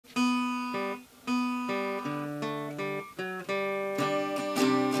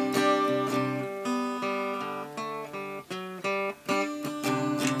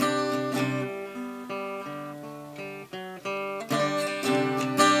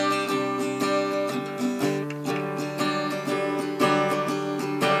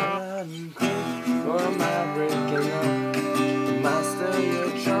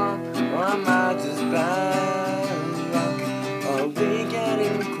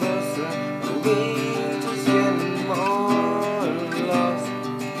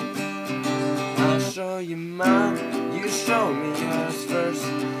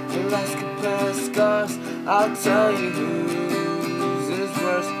whose is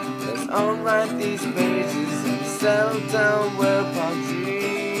worse. Let's unwrite these pages and settle down where palm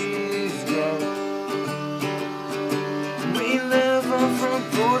trees grow. We live on front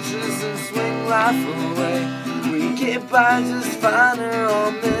porches and swing life away. We get by just fine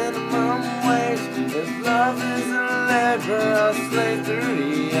on minimum wage. If love is a labor, I'll slay through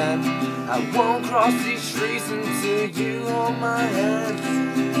the end. I won't cross these streets until you hold my hand.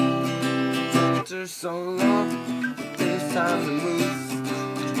 Winter's so long, it's time to move.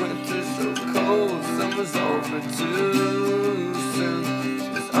 Winter's so cold, summer's over too soon.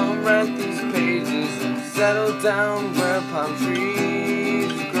 Let's unwrite these pages and settle down where palm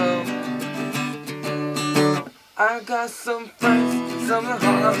trees grow. I got some friends, some I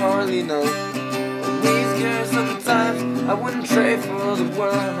hardly know. And we scared sometimes, I wouldn't trade for the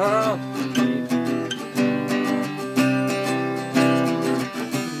world.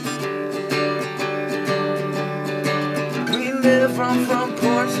 We live on front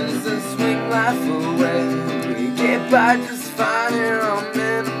porches and swing life away. We get by just fine here on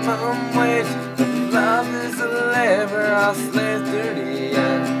minimum wage. If love is a labor, I'll slave through the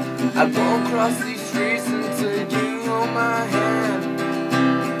end. I won't cross these streets until you hold my hand.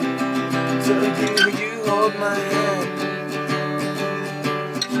 Till you hold my hand.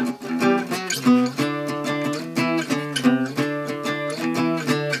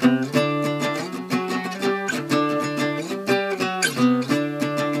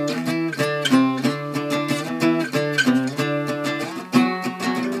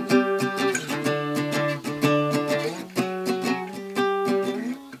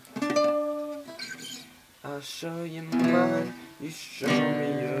 I'll show you mine, you show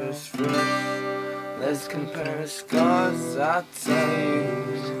me yours first. Let's compare scars, I'll tell you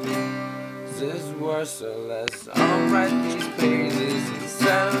whose is worse. So let's unwrite these pages and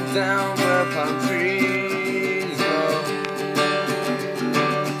settle down where palm trees grow.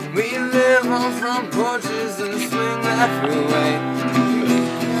 We live on front porches and swing life away.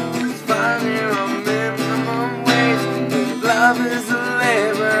 It's fine here on minimum wage. If love is a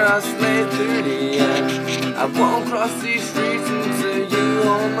labor, I'll slay through the end. I won't cross these streets until you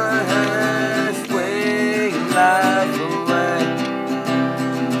hold my hand. Swing life away.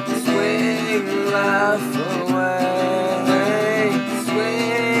 Swing life away.